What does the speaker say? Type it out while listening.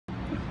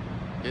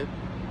Good.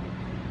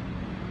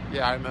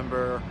 Yeah, I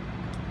remember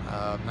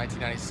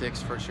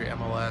 1996, first year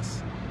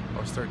MLS. I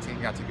was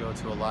 13, got to go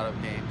to a lot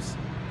of games,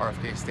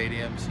 RFK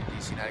stadiums,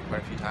 DC United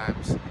quite a few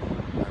times.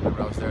 I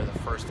remember I was there the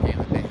first game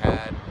that they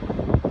had.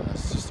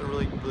 It's just a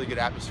really good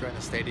atmosphere in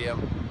the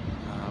stadium,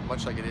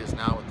 much like it is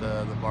now with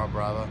the Bar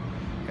Brava.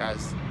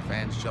 Guys,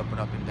 fans jumping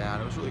up and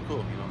down. It was really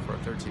cool, for a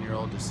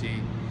 13-year-old to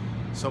see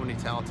so many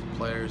talented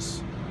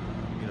players.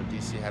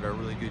 DC had a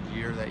really good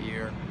year that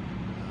year.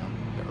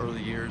 The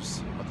early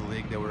years of the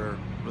league, they were a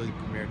really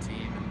premier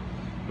team, and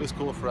it was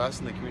cool for us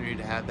in the community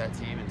to have that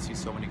team and see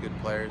so many good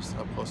players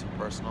up close and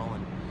personal.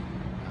 And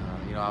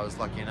I was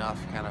lucky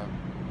enough to kind of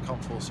come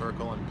full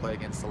circle and play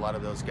against a lot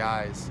of those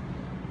guys.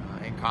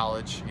 In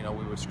college,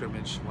 we would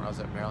scrimmage when I was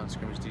at Maryland,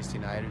 scrimmage DC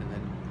United, and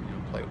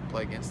then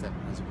play against them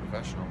as a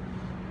professional.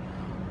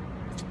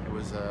 It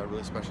was a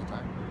really special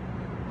time.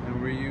 And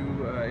were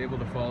you able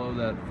to follow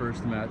that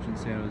first match in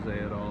San Jose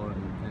at all,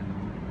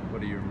 and what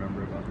do you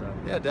remember about that?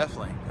 Yeah,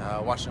 definitely.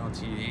 Watching on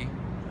TV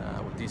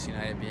with DC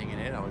United being in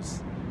it, I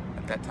was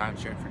at that time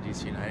cheering for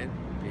DC United,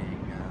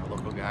 being a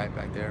local guy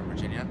back there in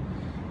Virginia,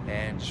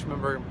 and just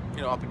remember,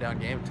 up and down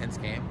game, tense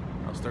game.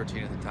 I was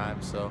 13 at the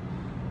time, so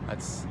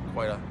that's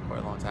quite a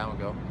long time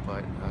ago.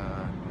 But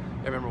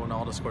I remember when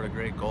Aldo scored a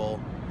great goal,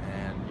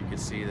 and you could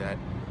see that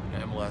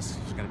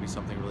MLS was going to be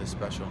something really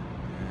special.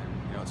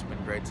 And it's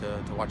been great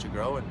to watch it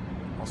grow and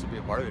also be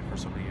a part of it for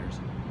so many years.